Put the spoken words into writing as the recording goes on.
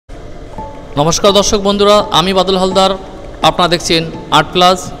नमस्कार दर्शक बंधुरा आमी बादल हलदार आपनारा देखছেন आर्ट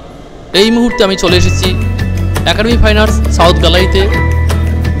प्लस। এই মুহূর্তে আমি চলে এসেছি একাডেমি ফাইন আর্টস সাউথ গ্যালারিতে।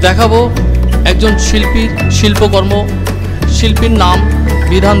 দেখাবো একজন শিল্পীর শিল্পকর্ম। শিল্পীর নাম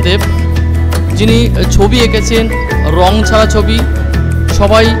বিধান দেব, যিনি ছবি এঁকেছেন রং ছাড়া ছবি।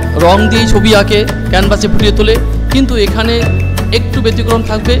 সবাই রং দিয়ে ছবি আঁকে, ক্যানভাসে ফুটিয়ে তোলে, কিন্তু এখানে একটু ব্যতিক্রম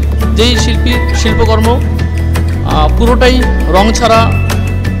থাকবে। যেই শিল্পীর শিল্পকর্ম পুরোটাই রং ছাড়া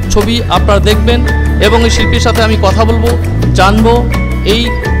ছবি আপনারা দেখবেন এবং এই শিল্পীর সাথে আমি কথা বলবো, জানবো এই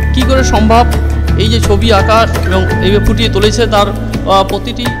কি করে সম্ভব এই যে ছবি আঁকা এবং এই ফুটিয়ে তুলেছে তার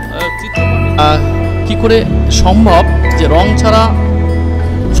প্রতিটি চিত্র কি করে সম্ভব যে রং ছাড়া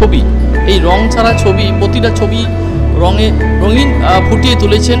ছবি, এই রং ছাড়া ছবি প্রতিটা ছবি রঙিন ফুটিয়ে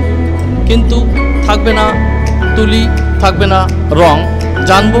তুলেছেন, কিন্তু থাকবে না তুলি, থাকবে না রং।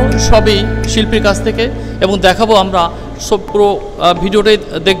 জানবো সবই শিল্পীর কাছ থেকে এবং দেখাবো আমরা সব পুরো ভিডিওটাই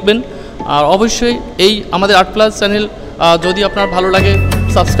দেখবেন। আর অবশ্যই এই আমাদের আর্ট প্লাস চ্যানেল যদি আপনার ভালো লাগে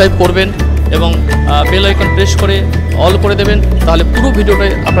সাবস্ক্রাইব করবেন এবং বেল আইকন প্রেস করে অল করে দেবেন, তাহলে পুরো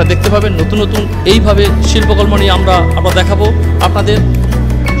ভিডিওটাই আপনারা দেখতে পাবেন। নতুন নতুন এইভাবে শিল্পকর্ম নিয়ে আমরা দেখাবো আপনাদের।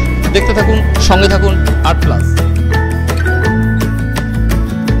 দেখতে থাকুন, সঙ্গে থাকুন আর্ট প্লাস।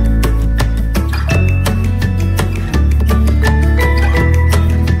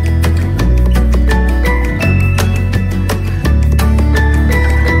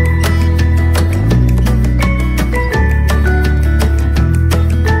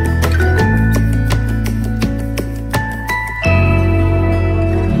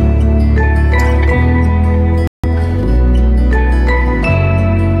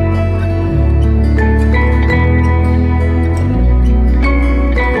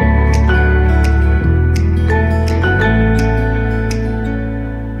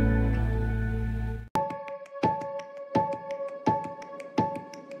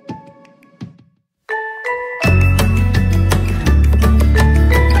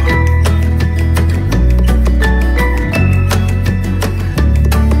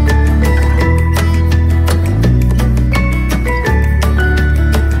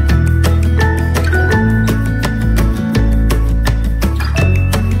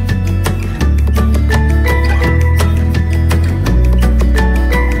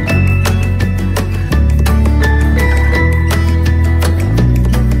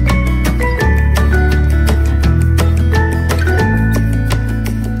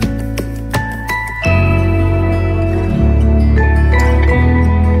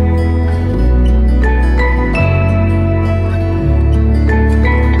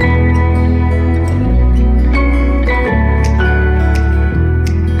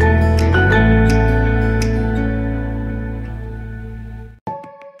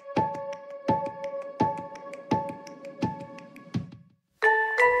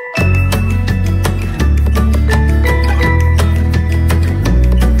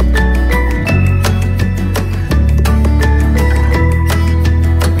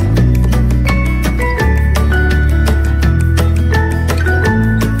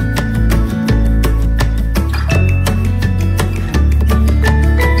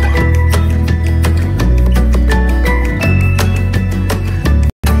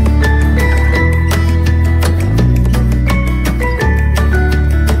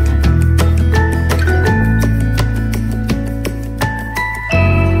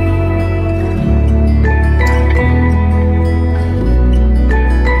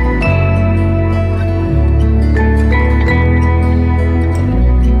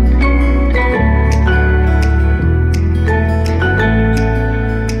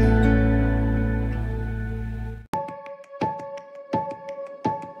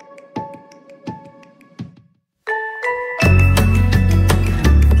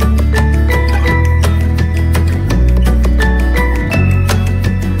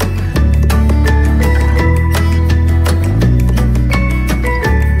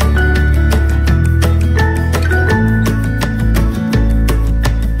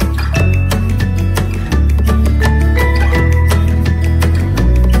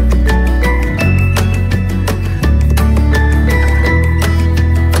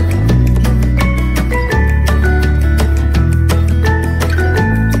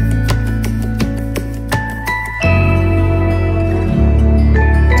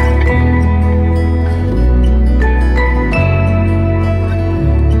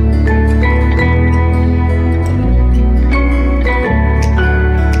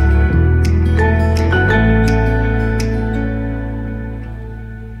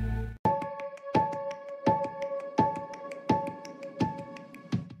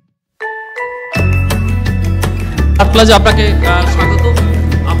 আর্ট প্লাজে আপনাকে স্বাগত।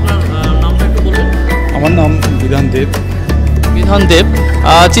 আপনার নামটা দেব। বিধান দেব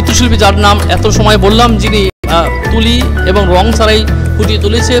চিত্রশিল্পী, যার নাম এত সময় বললাম, যিনি তুলি এবং রং ছাড়াই ফুটিয়ে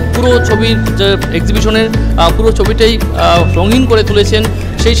তুলেছে পুরো ছবির যে এক্সিবিশনের পুরো ছবিটাই রঙিন করে তুলেছেন।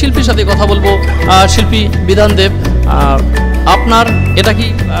 সেই শিল্পীর সাথে কথা বলবো। শিল্পী বিধান দেব, আপনার এটা কি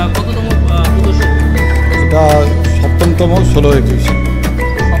কততম প্রদর্শন? এটা সপ্তমতম 16 এক্সিবিশন।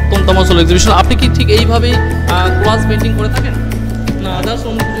 সপ্তমতম 16 এক্সিবিশন। আপনি কি ঠিক এইভাবেই কোলাজ পেন্টিং করে থাকেন না আদার্স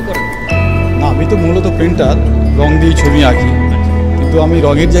অন্য কিছু করেন? না, আমি তো মূলত প্রিন্টার, রং দিয়ে ছবি আঁকি, কিন্তু আমি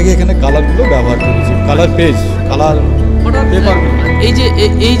রঙের জায়গায় এখানে কালারগুলো ব্যবহার করেছি, কালার পেজ, কালার পেপার।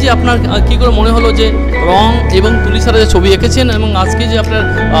 এই যে আপনার কি করে মনে হলো যে রং এবং তুলি ছাড়া যে ছবি এঁকেছেন এবং আজকে যে আপনার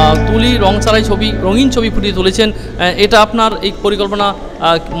তুলি রং ছাড়াই ছবি, রঙিন ছবি ফুটিয়ে তুলেছেন, এটা আপনার এই পরিকল্পনা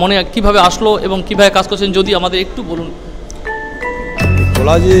মনে কিভাবে আসলো এবং কিভাবে কাজ করছেন যদি আমাদের একটু বলুন।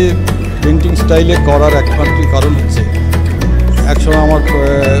 কোলাজে পেন্টিং স্টাইলে করার একমাত্র কারণ হচ্ছে একসময় আমার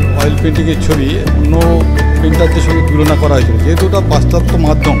অয়েল পেন্টিংয়ের ছবি অন্য প্রিন্টারদের সঙ্গে তুলনা করা হয়েছিল, যেহেতু ওটা পাশ্চাত্য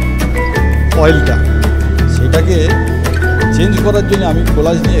মাধ্যম অয়েলটা, সেটাকে চেঞ্জ করার জন্য আমি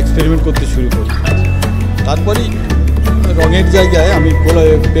কোলাজ নিয়ে এক্সপেরিমেন্ট করতে শুরু করি। তারপরেই রঙের জায়গায় আমি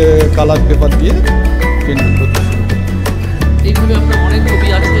কালার পেপার দিয়ে পেন্টিং করতে শুরু করি। এইভাবে আপনার অনেক ছবি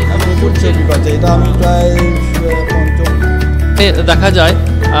আছে, এটা আমি প্রায় পঞ্চম। দেখা যায়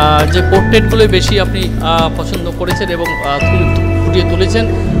যে পোর্ট্রেটগুলোই বেশি আপনি পছন্দ করেছেন এবং ফুটিয়ে তুলেছেন।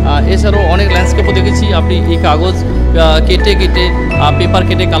 এছাড়াও অনেক ল্যান্ডস্কেপও দেখেছি আপনি এই কাগজ কেটে পেপার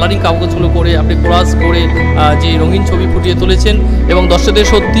কেটে কালারিং কাগজগুলো করে আপনি কোলাজ করে যে রঙিন ছবি ফুটিয়ে তুলেছেন এবং দর্শকদের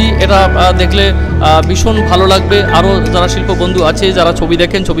সত্যি এটা দেখলে ভীষণ ভালো লাগবে। আরও যারা শিল্প বন্ধু আছে, যারা ছবি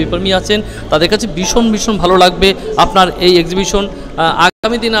দেখেন, ছবিপ্রেমী আছেন, তাদের কাছে ভীষণ ভীষণ ভালো লাগবে আপনার এই এক্সিবিশন।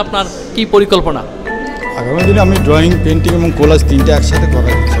 আগামী দিনে আপনার কি পরিকল্পনা? আগামী দিনে আমি ড্রয়িং, পেন্টিং এবং কোলাজ তিনটে একসাথে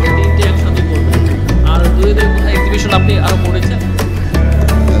করার ইচ্ছা। তিনটে একসাথে করবেন। আর দূরে দূরে কোথায় এক্সিবিশন আপনি আরও করেছেন?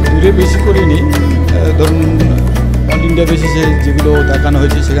 দূরে বেশি করিনি, ধরুন অল ইন্ডিয়া বেসিসে যেগুলো দেখানো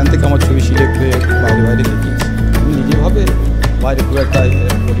হয়েছে সেখান থেকে আমার ছবি সিলেক্ট হয়ে বাইরে বাইরে দেখিয়েছি। আমি নিজেভাবে বাইরে খুব একটা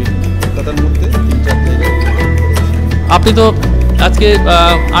করিনি, কলকাতার মধ্যে 3-4 জায়গায়। আপনি তো আজকে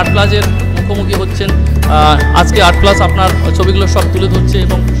আর্ট প্লাজের মুখোমুখি হচ্ছেন। আজকে আর্ট প্লাস আপনার ছবিগুলো সব তুলে ধরছে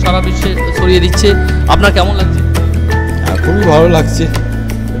এবং সারা বিশ্বে ছড়িয়ে দিচ্ছে। আপনার কেমন লাগছে? খুবই ভালো লাগছে,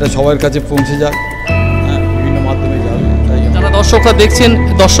 এটা সবার কাছে পৌঁছে যাক, বিভিন্ন মাধ্যমে যাবে। তাই যারা দর্শকরা দেখছেন,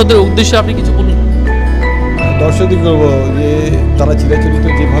 দর্শকদের উদ্দেশ্যে আপনি কিছু বলুন। দর্শকই করবো যে তারা চিরাচরিত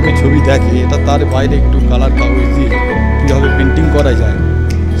যেভাবে ছবি দেখে, এটা তার বাইরে একটু কালার কাগজ দিয়ে কীভাবে পেন্টিং করা যায়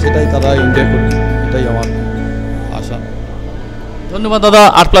সেটাই তারা এনজয় করবে, এটাই আমার আশা। ধন্যবাদ দাদা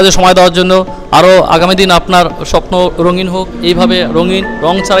আর্ট প্লাজে সময় দেওয়ার জন্য। আরও আগামী দিন আপনার স্বপ্ন রঙিন হোক, এইভাবে রঙিন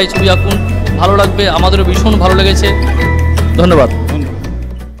রং ছাড়াই ছবি আঁকুন, ভালো লাগবে, আমাদেরও ভীষণ ভালো লেগেছে। ধন্যবাদ।